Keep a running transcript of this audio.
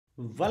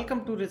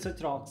Welcome to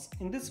Research Rocks.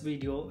 In this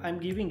video, I'm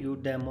giving you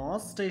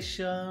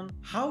demonstration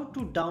how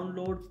to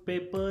download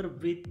paper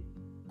with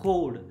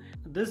code.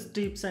 This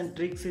tips and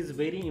tricks is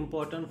very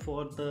important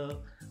for the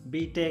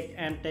BTech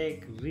and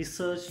Tech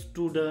research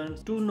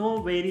students to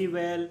know very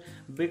well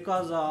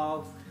because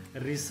of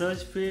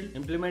research field,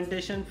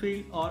 implementation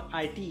field or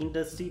IT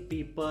industry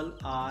people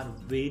are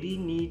very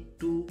need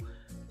to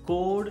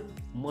code.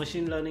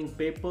 Machine learning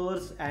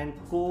papers and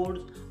codes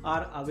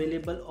are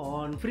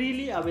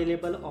freely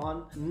available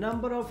on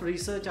number of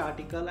research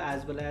article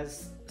as well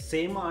as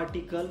same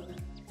article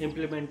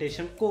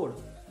implementation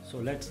code. So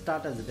let's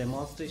start as a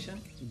demonstration.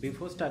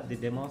 Before start the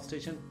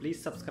demonstration,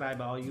 please subscribe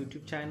our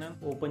YouTube channel,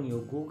 open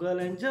your Google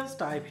and just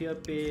type here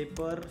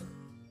paper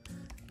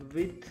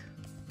with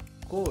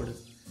code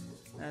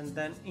and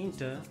then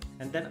enter,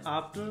 and then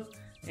after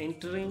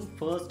entering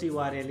first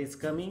URL is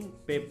coming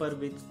paper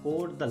with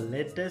code, the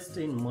latest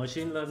in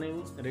machine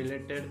learning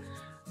related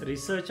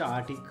research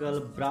article.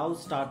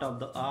 Browse start of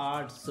the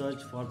art,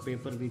 search for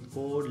paper with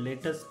code,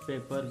 latest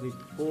paper with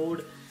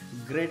code,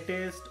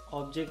 greatest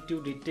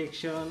objective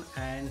detection,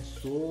 and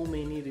so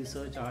many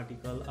research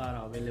articles are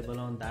available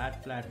on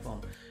that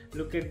platform.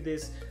 Look at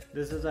this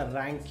is a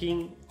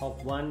ranking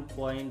of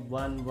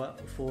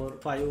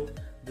 1.145.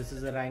 This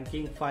is a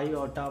ranking 5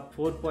 out of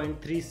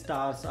 4.3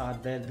 stars are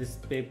there this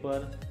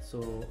paper.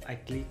 So I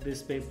click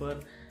this paper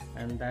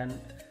and then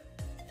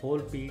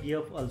whole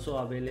PDF also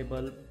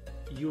available.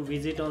 You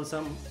visit on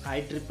some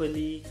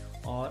IEEE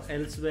or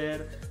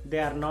elsewhere, they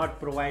are not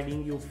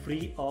providing you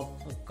free of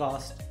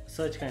cost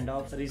such kind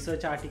of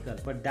research article,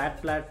 but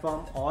that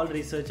platform all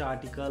research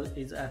article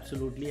is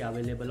absolutely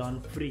available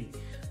on free.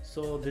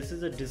 So this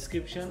is a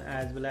description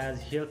as well as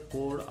here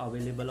code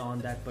available on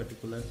that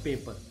particular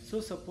paper.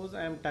 So suppose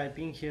I am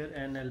typing here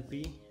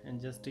NLP and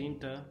just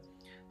enter.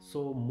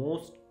 So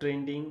most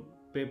trending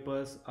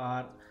papers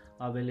are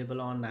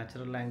available on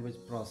natural language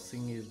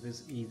processing. Is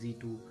this easy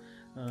to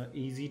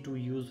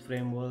use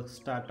framework,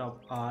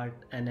 startup art,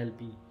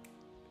 NLP.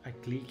 I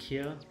click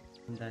here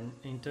and then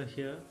enter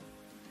here.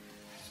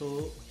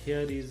 So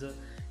here is a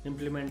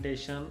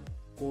implementation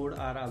code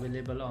are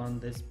available on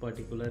this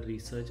particular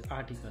research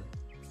article.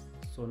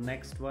 So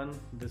next one,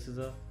 this is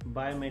a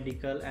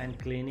biomedical and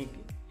clinic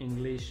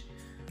English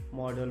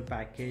model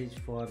package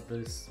for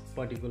this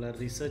particular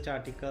research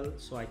article.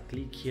 So I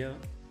click here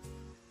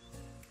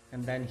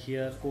and then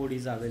here code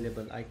is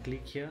available. I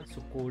click here,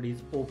 so code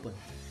is open.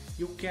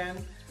 You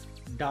can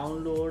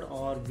download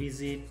or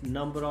visit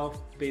number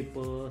of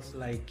papers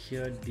like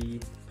here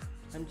deep.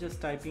 I'm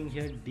just typing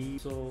here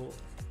deep, so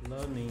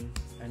learning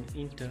and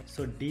enter.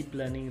 So deep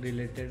learning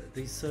related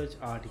research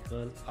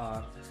article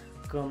are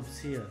comes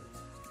here,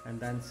 and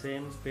then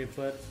same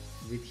paper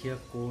with here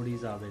code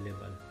is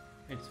available.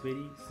 It's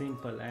very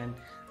simple, and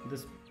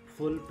this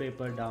full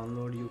paper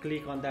download, you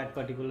click on that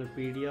particular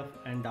PDF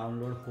and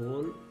download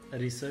whole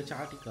research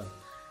article.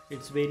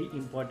 It's very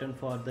important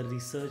for the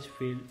research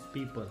field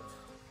people.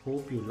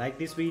 Hope you like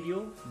this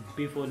video.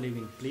 Before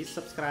leaving, please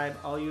subscribe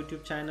our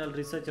YouTube channel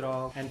Research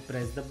Rock and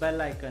press the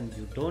bell icon.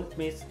 You don't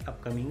miss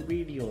upcoming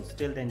videos.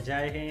 Till then,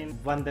 Jai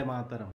Hind, Vande Mataram.